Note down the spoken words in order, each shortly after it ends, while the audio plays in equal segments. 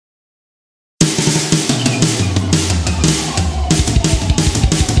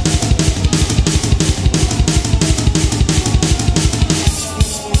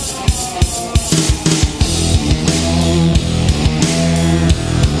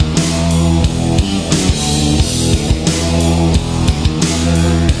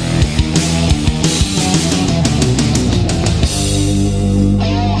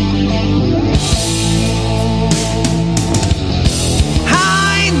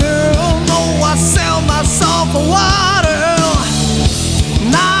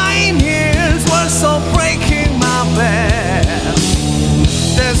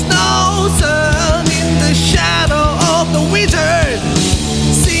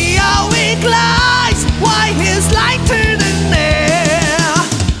lighter than air.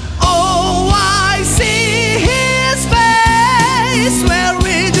 Oh, I see his face. Where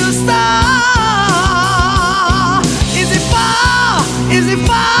will you start? Is it far? Is it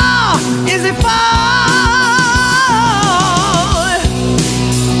far? Is it far?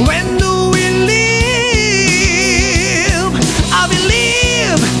 When do we leave? I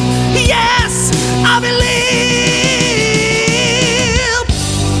believe, yes, I believe.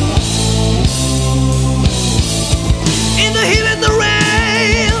 In the heat and the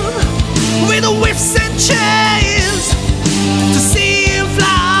rain, with the whips and chains, to see him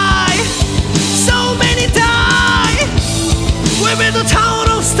fly. So many die. We're in the town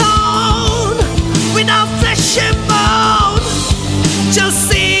of stone, without flesh and bone. Just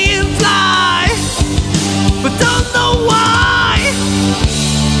see him fly, but don't know why.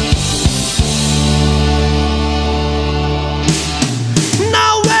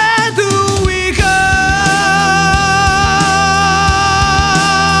 Now where do we go?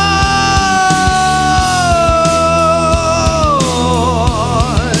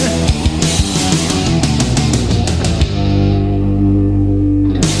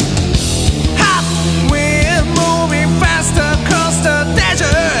 Hot wind moving fast across the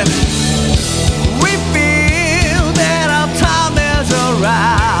desert. We feel that our time has arrived.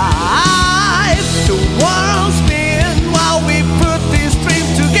 The world spins while we put this dream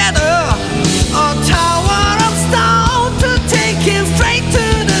together. A tower of stone to take him straight to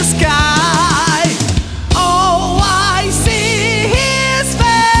the sky. Oh, I see his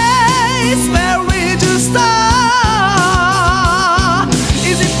face. Where will you start?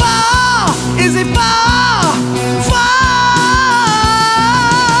 Is it far? Is it far? Far?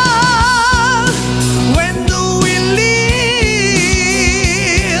 When do we leave?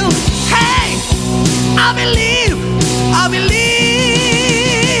 Hey, I believe, I believe.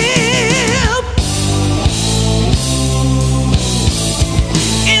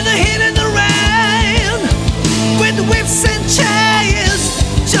 In the heat and the rain, with the whips and chains,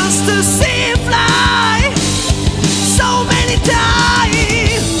 just to see him fly. So many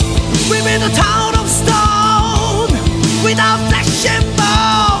dying. We're in a town of stone, without flesh and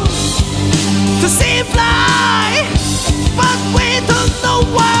bone. To see him fly, but we don't know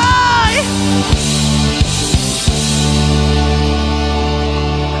why.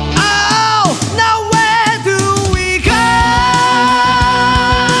 Oh, now where do we go?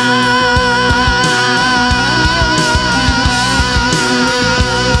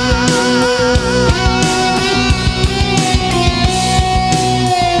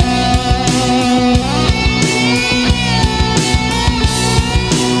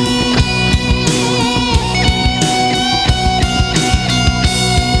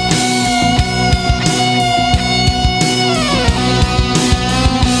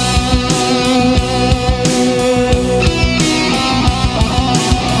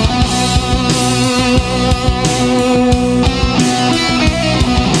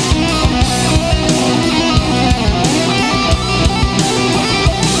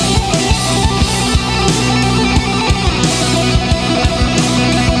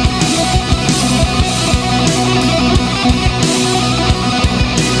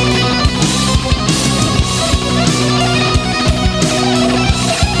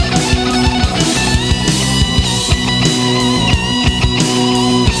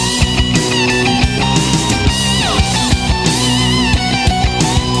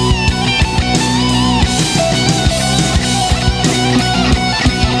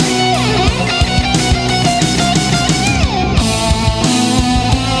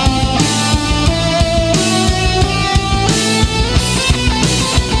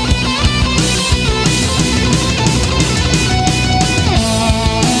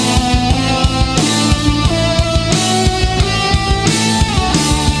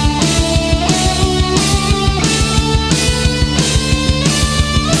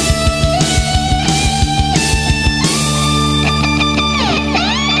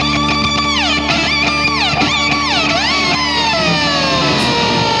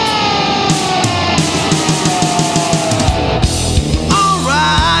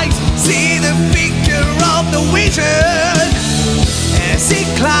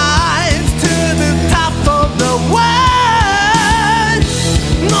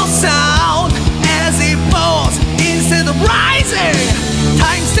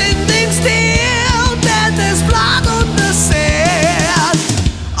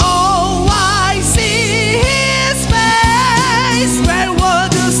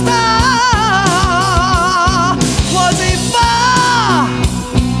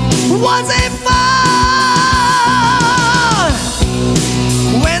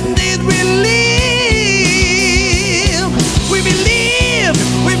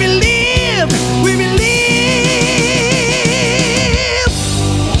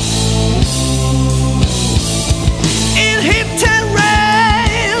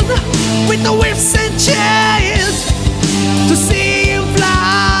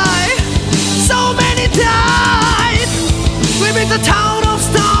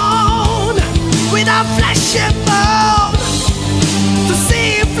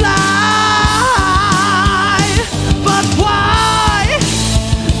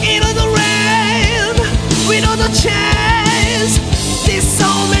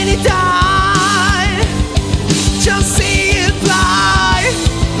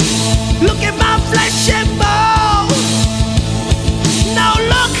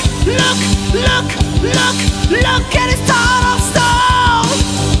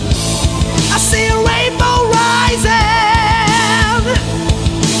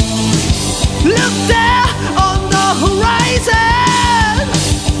 Look there on the horizon.